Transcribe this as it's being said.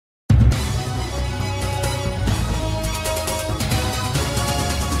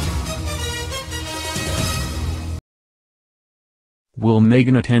Will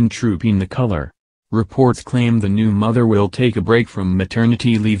Meghan attend Trooping the Colour? Reports claim the new mother will take a break from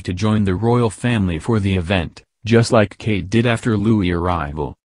maternity leave to join the royal family for the event, just like Kate did after Louis'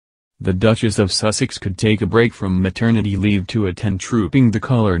 arrival. The Duchess of Sussex could take a break from maternity leave to attend Trooping the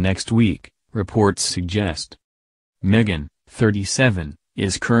Colour next week, reports suggest. Meghan, 37,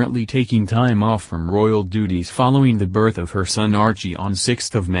 is currently taking time off from royal duties following the birth of her son Archie on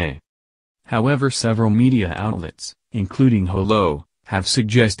 6 May. However, several media outlets, including Hello, have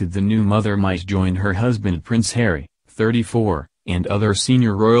suggested the new mother might join her husband Prince Harry, 34, and other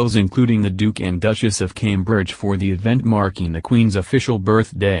senior royals including the Duke and Duchess of Cambridge for the event marking the Queen's official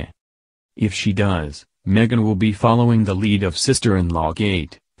birthday. If she does, Meghan will be following the lead of sister-in-law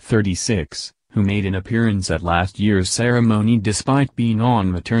Kate, 36, who made an appearance at last year's ceremony despite being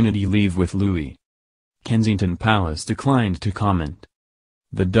on maternity leave with Louis. Kensington Palace declined to comment.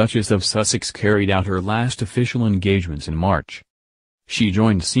 The Duchess of Sussex carried out her last official engagements in March. She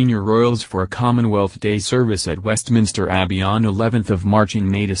joined senior royals for a Commonwealth Day service at Westminster Abbey on 11 March and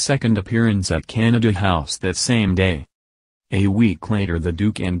made a second appearance at Canada House that same day. A week later, the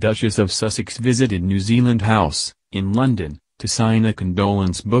Duke and Duchess of Sussex visited New Zealand House, in London, to sign a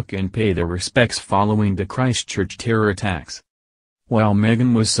condolence book and pay their respects following the Christchurch terror attacks. While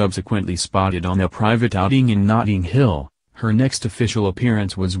Meghan was subsequently spotted on a private outing in Notting Hill, her next official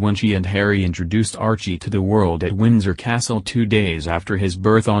appearance was when she and Harry introduced Archie to the world at Windsor Castle 2 days after his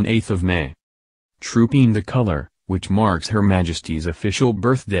birth on 8 May. Trooping the Colour, which marks Her Majesty's official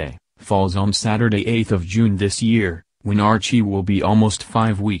birthday, falls on Saturday 8 June this year, when Archie will be almost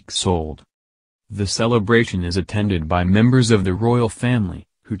 5 weeks old. The celebration is attended by members of the royal family,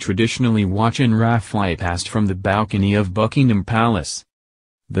 who traditionally watch en rafale fly past from the balcony of Buckingham Palace.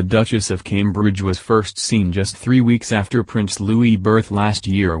 The Duchess of Cambridge was first seen just 3 weeks after Prince Louis' birth last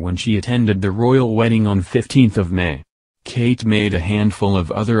year when she attended the royal wedding on 15 May. Kate made a handful of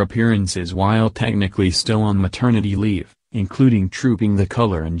other appearances while technically still on maternity leave, including Trooping the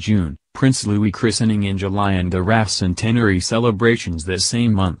Colour in June, Prince Louis' christening in July and the RAF centenary celebrations this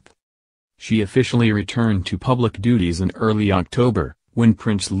same month. She officially returned to public duties in early October, when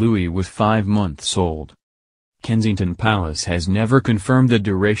Prince Louis was 5 months old. Kensington Palace has never confirmed the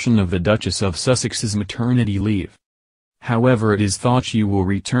duration of the Duchess of Sussex's maternity leave. However, it is thought she will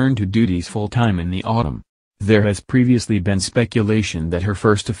return to duties full-time in the autumn. There has previously been speculation that her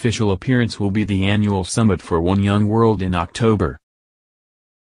first official appearance will be the annual Summit for One Young World in October.